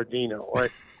Joe Scardino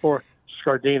or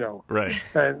Scardino? Right.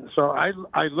 And so I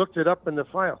looked it up in the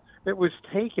file. It was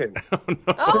taken. Oh, no.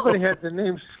 Somebody had the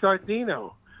name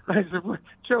Scardino. I said,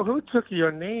 Joe, who took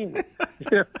your name? At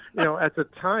the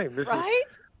time. Right?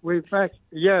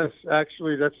 Yes,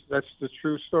 actually, that's the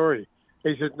true story.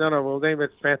 He said, no, we'll name it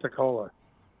Fanticola.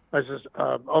 I says,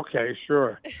 okay,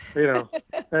 sure. And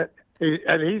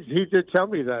he did tell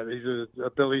me that. He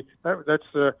said, Billy, that's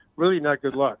really not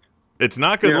good luck. It's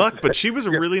not good luck, but she was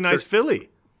a really nice filly.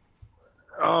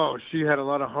 Oh, she had a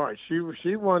lot of heart. She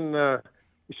won.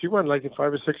 She won like $500,000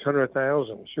 or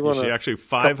 $600,000. She actually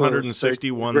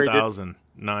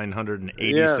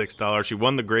 $561,986. She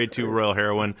won the Grade 2 Royal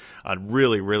Heroine. A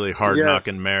really, really hard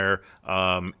knocking mare.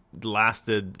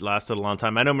 Lasted a long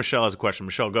time. I know Michelle has a question.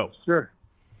 Michelle, go. Sure.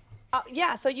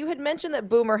 So you had mentioned that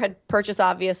Boomer had purchased,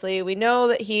 obviously. We know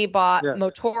that he bought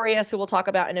Motorious, who we'll talk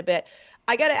about in a bit.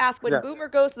 I got to ask, when Boomer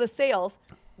goes to the sales,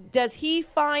 does he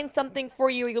find something for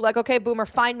you? You're like, okay, Boomer,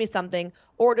 find me something.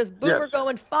 Or does Boomer go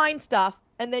and find stuff,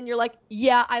 and then you're like,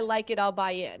 yeah, I like it, I'll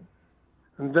buy in?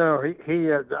 No,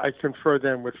 I confer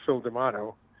them with Phil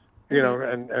D'Amato,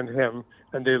 and him,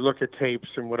 and they look at tapes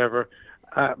and whatever.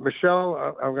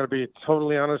 Michelle, I'm going to be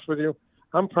totally honest with you.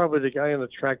 I'm probably the guy on the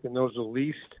track that knows the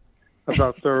least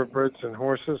about thoroughbreds and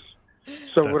horses.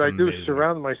 So what I do is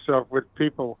surround myself with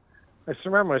people. I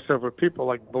surround myself with people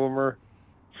like Boomer,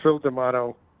 Phil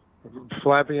D'Amato,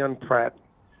 Flavian Pratt,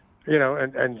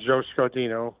 and Joe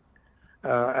Scardino.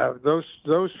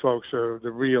 Those folks are the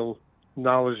real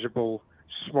knowledgeable,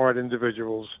 smart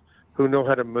individuals who know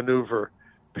how to maneuver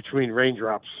between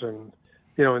raindrops. And,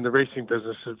 in the racing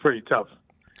business, it's pretty tough.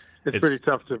 It's pretty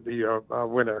tough to be a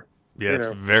winner. Yeah, it's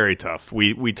very tough.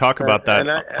 We talk about that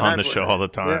on the show all the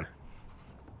time.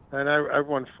 Yeah. And I've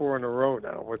won 4 in a row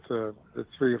now with the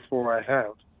 3 or 4 I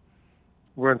have.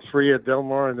 We won 3 at Del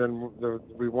Mar, and then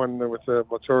we won with the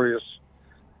Motorious.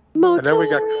 And then we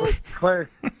got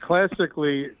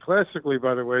classically,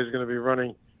 by the way, is going to be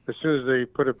running as soon as they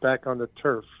put it back on the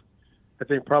turf. I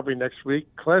think probably next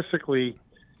week. Classically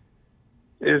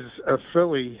is a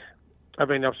filly.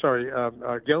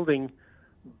 Gelding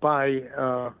by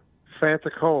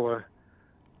Fanticola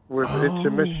with It's a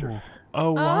Mischief.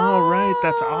 Oh, wow, right.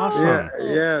 That's awesome. Yeah,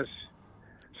 yes.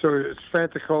 So it's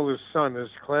Fanticola's son is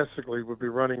classically would be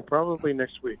running probably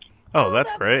next week. Oh,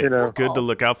 that's great. Good to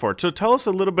look out for. So tell us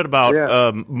a little bit about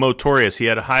Motorious. He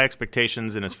had high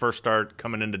expectations in his first start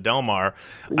coming into Del Mar.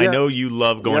 I know you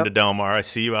love going to Del Mar. I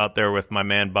see you out there with my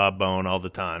man Bob Bone all the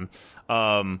time.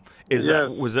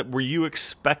 Were you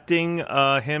expecting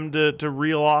him to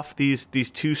reel off these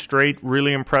 2 straight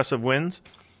really impressive wins?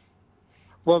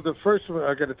 Well, the first one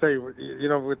I got to tell you,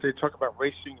 what they talk about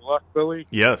racing luck, Billy.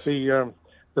 Yes. The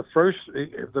first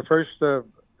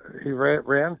he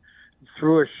ran.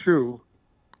 threw a shoe.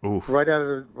 Oof. Right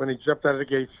when he jumped out of the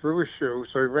gate, threw a shoe.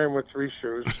 So he ran with 3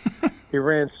 shoes. He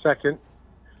ran second.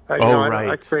 Right.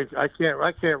 I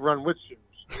can't run with shoes.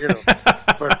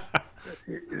 But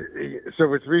so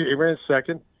with 3, he ran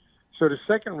second. So the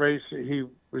second race, he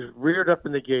was reared up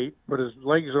in the gate, put his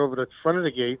legs over the front of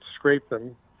the gate, scraped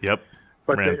them. Yep.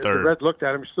 But ran third. The Red looked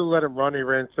at him, still let him run. He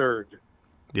ran third.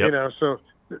 Yep. So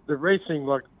the racing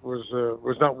luck was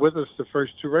not with us the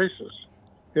first 2 races.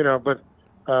 But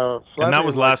and that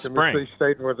was last spring. They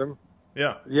stayed with him.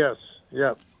 Yeah. Yes.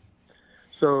 Yeah.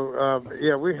 So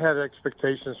we had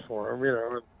expectations for him.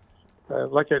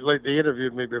 Like they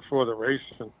interviewed me before the race,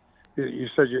 and you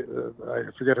said I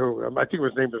forget who. I think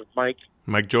his name was Mike.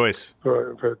 Mike Joyce.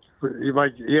 But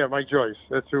Mike Joyce.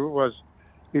 That's who it was.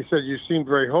 He said you seemed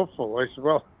very hopeful. I said,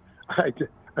 well, I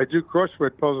do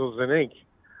crossword puzzles in ink.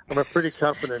 I'm a pretty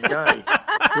confident guy.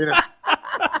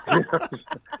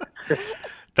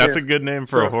 That's a good name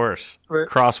for a horse.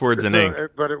 Crosswords and ink.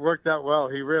 But it worked out well.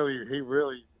 He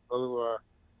really blew.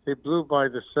 He blew by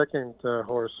the second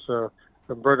horse.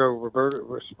 Roberto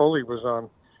Spoli was on.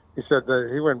 He said that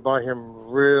he went by him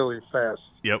really fast.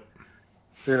 Yep.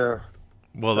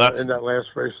 Well, that's in that last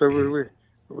race. So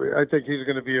I think he's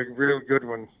going to be a real good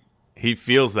one. He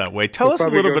feels that way. Tell us a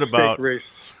little bit about.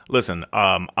 Listen,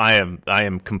 I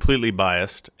am completely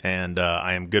biased, and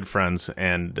I am good friends,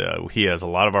 and he has a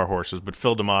lot of our horses. But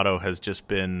Phil D'Amato has just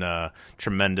been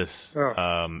tremendous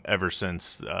ever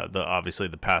since obviously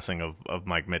the passing of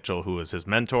Mike Mitchell, who was his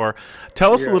mentor.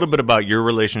 Tell us a little bit about your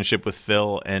relationship with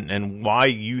Phil and why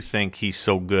you think he's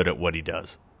so good at what he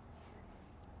does.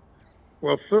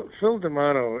 Well, Phil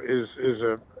D'Amato is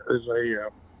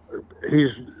he's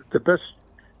the best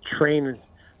trained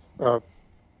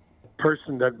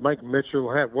person that Mike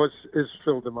Mitchell is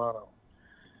Phil D'Amato.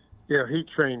 He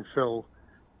trained Phil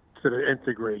to the nth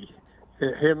degree.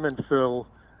 Him and Phil,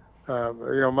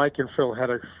 Mike and Phil had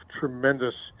a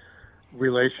tremendous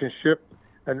relationship,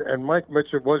 and Mike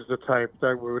Mitchell was the type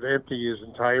that would empty his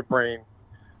entire brain,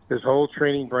 his whole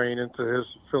training brain into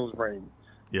Phil's brain.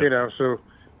 Yep. So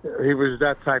he was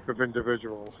that type of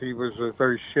individual. He was a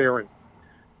very sharing.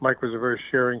 Mike was a very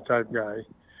sharing type guy,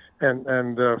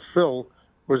 and Phil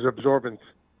was absorbent.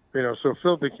 So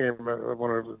Phil became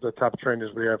one of the top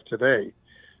trainers we have today.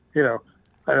 And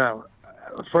I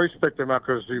first picked him up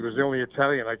because he was the only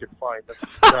Italian I could find.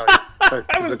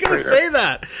 I was going to say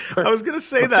that. I was going to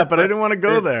say that, but I didn't want to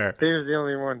go there. He was the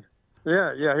only one.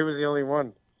 Yeah, he was the only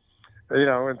one.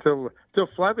 Until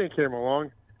Flavio came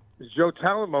along, Joe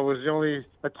Talamo was the only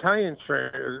Italian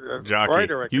trainer.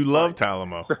 Jockey, you love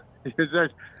Talamo.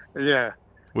 Yeah.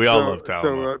 We all love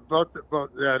Talamo. So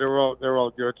they're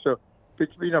all good. So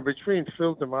between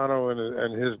Phil D'Amato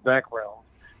and his background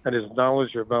and his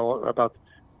knowledge about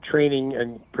training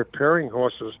and preparing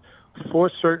horses for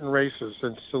certain races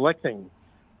and selecting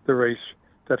the race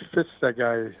that fits that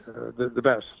guy the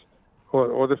best,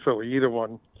 or the filly, either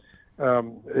one,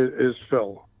 is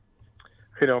Phil.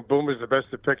 Boom is the best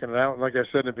at picking it out. And like I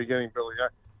said in the beginning, Billy,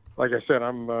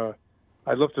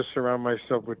 I love to surround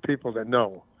myself with people that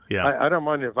know. Yeah. I don't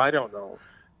mind if I don't know.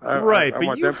 Right,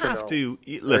 but you have to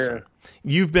listen.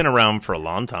 You've been around for a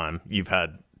long time. You've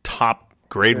had top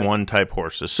grade 1 type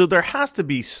horses. So there has to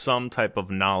be some type of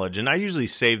knowledge. And I usually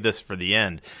save this for the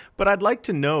end. But I'd like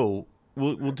to know,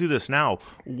 we'll do this now,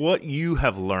 what you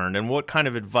have learned and what kind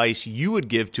of advice you would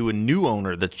give to a new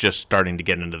owner that's just starting to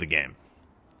get into the game.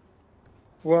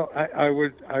 Well, I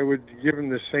would give him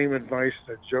the same advice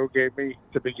that Joe gave me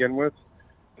to begin with,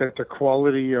 that the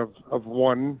quality of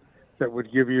one that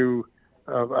would give you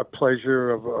a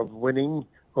pleasure of winning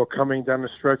or coming down the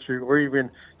stretch or even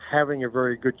having a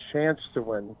very good chance to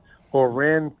win or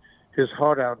ran his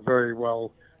heart out very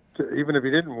well, even if he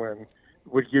didn't win,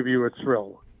 would give you a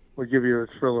thrill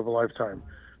of a lifetime,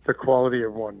 the quality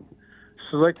of one.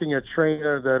 Selecting a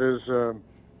trainer that is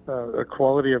a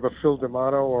quality of a Phil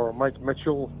D'Amato or a Mike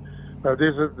Mitchell,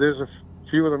 there's a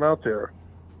few of them out there,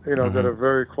 that are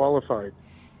very qualified.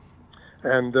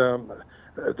 And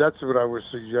that's what I would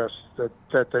suggest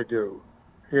that they do,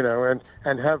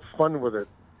 and have fun with it.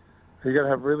 You got to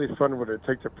have really fun with it.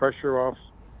 Take the pressure off.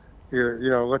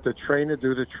 Let the trainer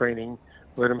do the training.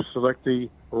 Let him select the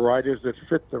riders that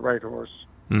fit the right horse,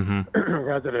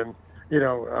 rather than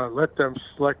let them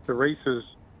select the races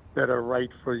that are right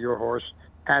for your horse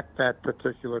at that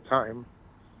particular time.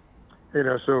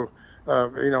 So a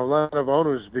lot of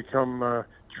owners become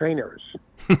trainers,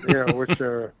 which.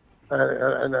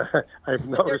 And I've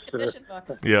noticed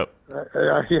that. Yep.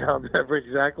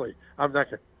 Exactly. I'm not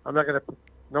gonna.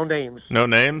 No names. No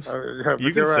names.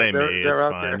 You can say me. It's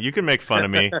fine. You can make fun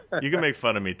of me. You can make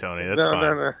fun of me, Tony. That's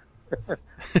fine.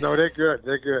 No, they're good.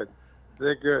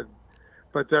 They're good.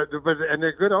 But they're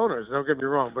good owners. Don't get me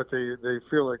wrong. But they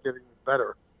feel like getting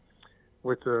better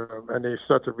with and they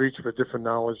start to reach for different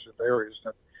knowledge of areas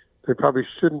that they probably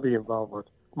shouldn't be involved with.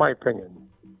 My opinion.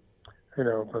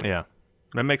 But, yeah,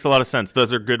 that makes a lot of sense.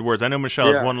 Those are good words. I know Michelle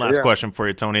has one last question for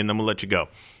you, Tony, and then we'll let you go.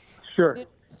 Sure.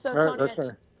 So,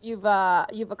 Tony, you've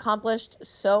accomplished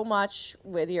so much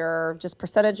with your just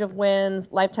percentage of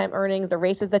wins, lifetime earnings, the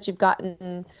races that you've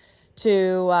gotten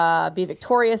to be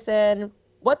victorious in.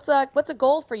 What's a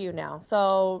goal for you now?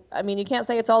 So, I mean, you can't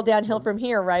say it's all downhill from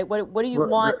here, right? What do you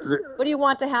want? What do you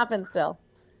want to happen still?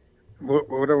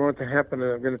 What I want to happen,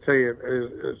 I'm going to tell you,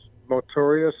 is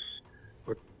Motorious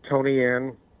with Tony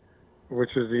N,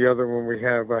 which is the other one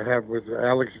I have with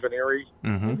Alex Veneri,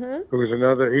 who's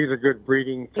another. He's a good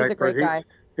breeding type. He's a great guy.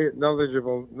 He's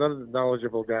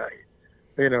knowledgeable guy,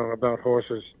 about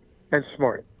horses, and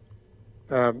smart,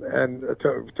 and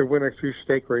to win a few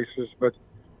stake races. But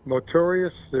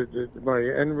Motorious, my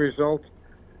end result,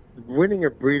 winning a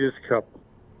Breeders' Cup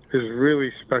is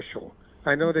really special.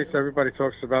 I know that everybody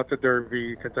talks about the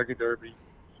Derby, Kentucky Derby,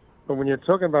 but when you're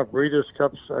talking about Breeders'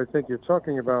 Cups, I think you're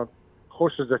talking about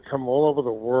horses that come all over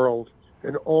the world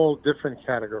in all different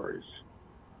categories.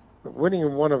 But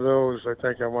winning one of those, I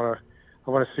think I want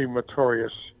to see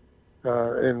Motorious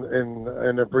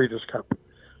in a Breeders' Cup.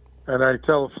 And I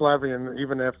tell Flavian,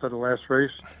 even after the last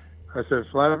race, I said,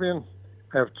 Flavian,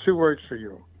 I have 2 words for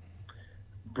you: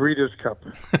 Breeders' Cup.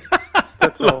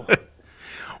 That's all.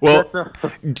 Well,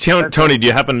 Tony, do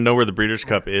you happen to know where the Breeders'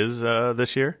 Cup is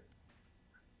this year?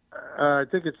 I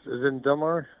think it's in Del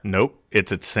Mar. Nope,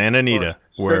 it's at Santa Anita,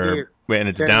 and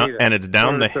it's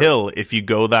down the hill if you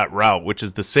go that route, which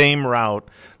is the same route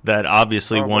that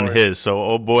obviously won his. So,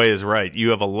 oh boy, is right. You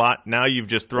have a lot now. You've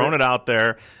just thrown it out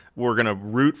there. We're gonna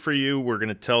root for you. We're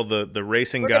gonna tell the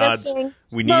racing gods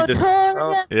we need this.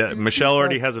 Yeah, Michelle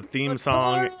already has a theme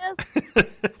song.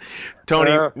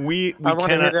 Tony, we I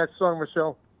want to hear that song,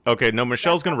 Michelle. Okay, no,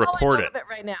 Michelle's gonna record it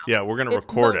right now. Yeah, we're gonna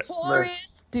record it.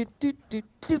 Motorious,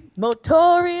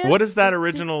 Motorious. What is that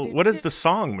original? What is the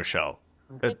song, Michelle?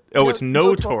 It's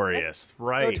Notorious,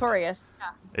 right? Notorious.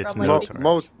 Yeah. It's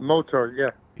Notorious. Motor,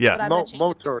 yeah. Yeah,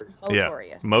 Motorious.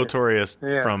 Motorious. Motorious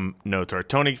from Notor.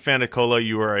 Tony Fanticola,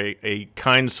 you are a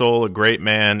kind soul, a great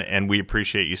man, and we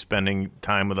appreciate you spending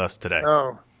time with us today.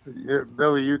 Oh,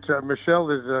 Billy, Michelle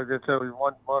is going to tell you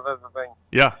one other thing.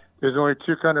 Yeah. There's only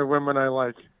 2 kind of women I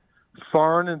like: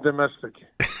 foreign and domestic.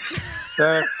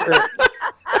 That's it.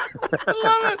 I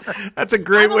love it. That's a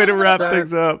great way to wrap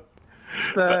things up.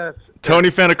 Tony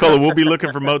Fanticola, we'll be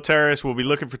looking for Motorious. We'll be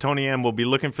looking for Tony M. We'll be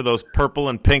looking for those purple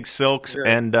and pink silks.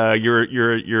 Yeah. And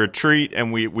you're a treat,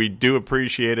 and we do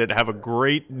appreciate it. Have a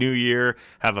great new year.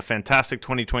 Have a fantastic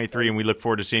 2023, and we look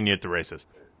forward to seeing you at the races.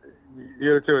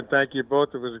 You too, and thank you both.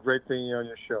 It was a great being on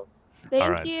your show.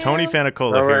 Thank you. Tony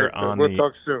Fanticola here on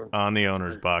talk soon. On the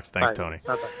Owner's Box. Thanks, Bye. Tony.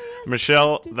 Bye-bye.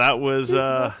 Michelle, that was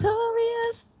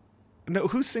Notorious. No,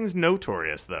 who sings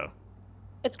Notorious though?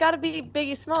 It's got to be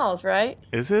Biggie Smalls, right?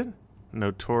 Is it?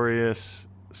 Notorious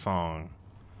song.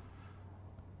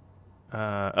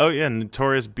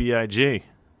 Notorious B.I.G.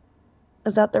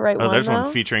 Is that the right one? Oh, there's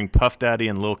one featuring Puff Daddy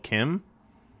and Lil' Kim.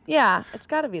 Yeah, it's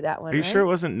got to be that one. Are you sure it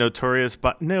wasn't Notorious?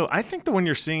 But no, I think the one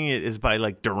you're singing it is by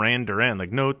like Duran Duran,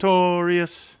 like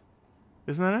Notorious.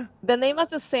 Isn't that it? Then they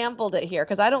must have sampled it here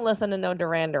because I don't listen to no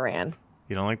Duran Duran.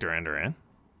 You don't like Duran Duran?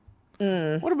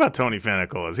 What about Tony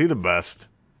Fanticola? Is he the best?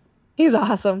 He's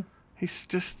awesome. He's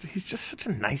just such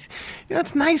a nice.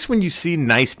 It's nice when you see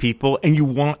nice people and you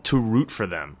want to root for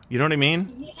them. You know what I mean?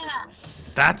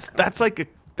 Yes. That's like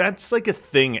a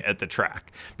thing at the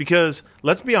track because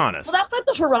let's be honest. Well, that's like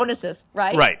the Horoneses,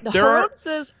 right? Right. The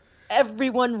Horoneses,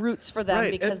 everyone roots for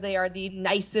them because they are the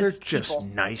nicest people. They're just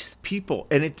nice people,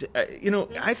 and it's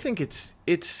I think it's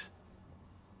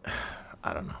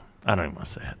I don't know. I don't even want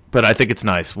to say it. But I think it's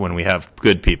nice when we have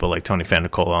good people like Tony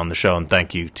Fanticola on the show. And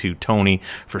thank you to Tony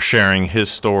for sharing his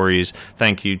stories.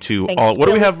 Thank you to all. What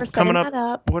do we have coming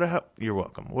up? You're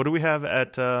welcome. What do we have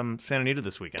at Santa Anita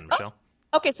this weekend, Michelle?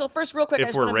 Okay, so first, real quick, I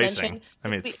just want to mention,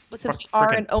 since we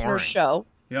are an owner show.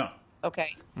 Yeah.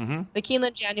 Okay. Mm-hmm. The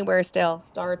Keeneland January sale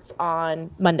starts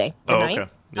on Monday, the 9th.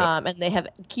 Okay. Yep. And they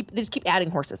just keep adding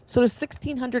horses. So there's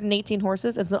 1,618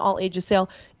 horses. It's an all ages sale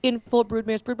in full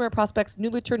broodmares, broodmare prospects,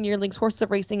 newly turned yearlings, horses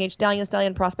of racing age,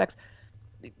 stallion prospects.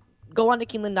 Go on to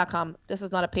Keeneland.com. This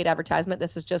is not a paid advertisement.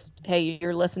 This is just, hey,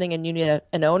 you're listening and you need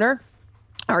an owner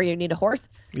or you need a horse.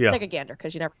 Yeah. Take a gander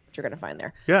because you never know what you're going to find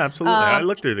there. Yeah, absolutely. I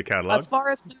looked through the catalog. As far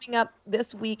as coming up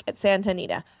this week at Santa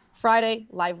Anita, Friday,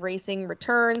 live racing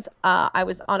returns. I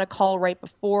was on a call right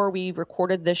before we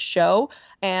recorded this show,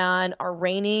 and our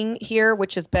raining here,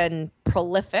 which has been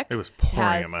prolific, it was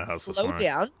pouring at my house this morning. Slowed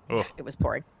down. Oh. It was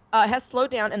pouring. Has slowed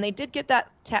down, and they did get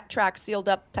that track sealed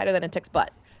up tighter than a tick's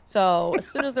butt. So as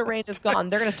soon as the rain is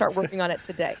gone, they're going to start working on it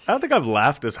today. I don't think I've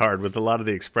laughed as hard with a lot of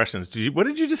the expressions. What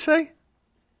did you just say?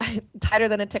 Tighter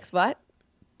than a tick's butt?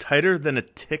 Tighter than a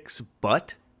tick's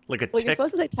butt? Like a tick? You're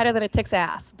supposed to say tighter than a tick's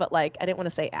ass, but I didn't want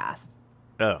to say ass.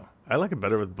 Oh, I like it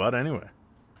better with butt anyway.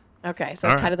 Okay, so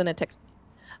tighter than a tick's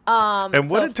and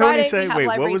what did Tony say? Wait,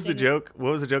 what was the racing. joke?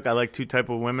 What was the joke? I like two type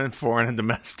of women, foreign and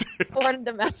domestic. Foreign and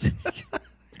domestic.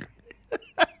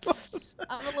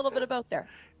 I'm a little bit of both there.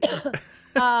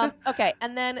 Okay,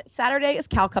 and then Saturday is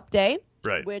Cal Cup Day,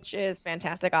 right? Which is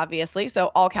fantastic, obviously.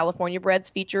 So all California breds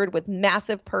featured with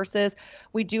massive purses.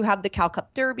 We do have the Cal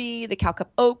Cup Derby, the Cal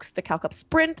Cup Oaks, the Cal Cup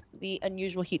Sprint, the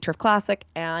Unusual Heat Turf Classic,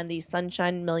 and the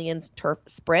Sunshine Millions Turf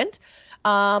Sprint.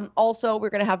 Also, we're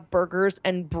going to have burgers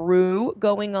and brew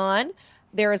going on.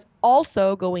 There is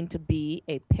also going to be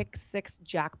a Pick 6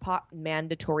 jackpot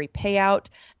mandatory payout.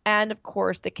 And, of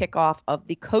course, the kickoff of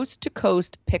the Coast to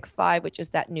Coast Pick 5, which is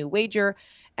that new wager.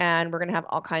 And we're going to have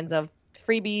all kinds of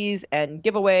freebies and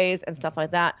giveaways and stuff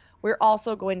like that. We're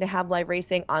also going to have live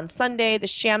racing on Sunday. The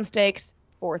Sham Stakes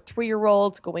for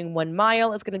 3-year-olds going 1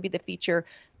 mile is going to be the feature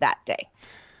that day.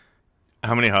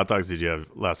 How many hot dogs did you have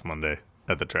last Monday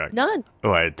at the track? None.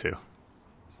 Oh, I had 2.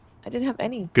 I didn't have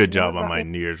any. Good job on my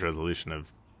New Year's resolution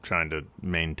of trying to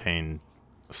maintain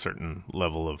a certain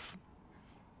level of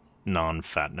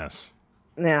non-fatness.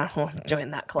 Yeah, well,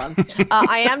 join that club.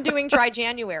 I am doing dry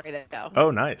January, though. Oh,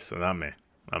 nice. So not me.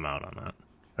 I'm out on that.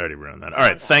 I already ruined that. All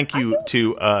right. Thank you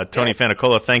to Tony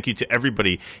Fanticola. Thank you to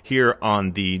everybody here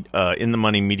on the In the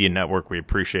Money Media Network. We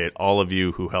appreciate all of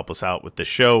you who help us out with the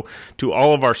show. To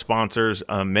all of our sponsors,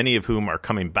 many of whom are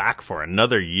coming back for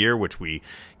another year, which we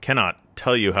cannot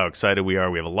tell you how excited we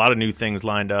are. We have a lot of new things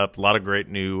lined up, a lot of great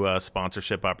new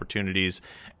sponsorship opportunities.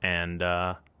 And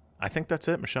I think that's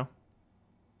it, Michelle.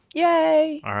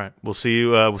 Yay. All right. We'll see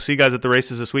you guys at the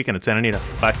races this weekend at Santa Anita.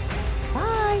 Bye.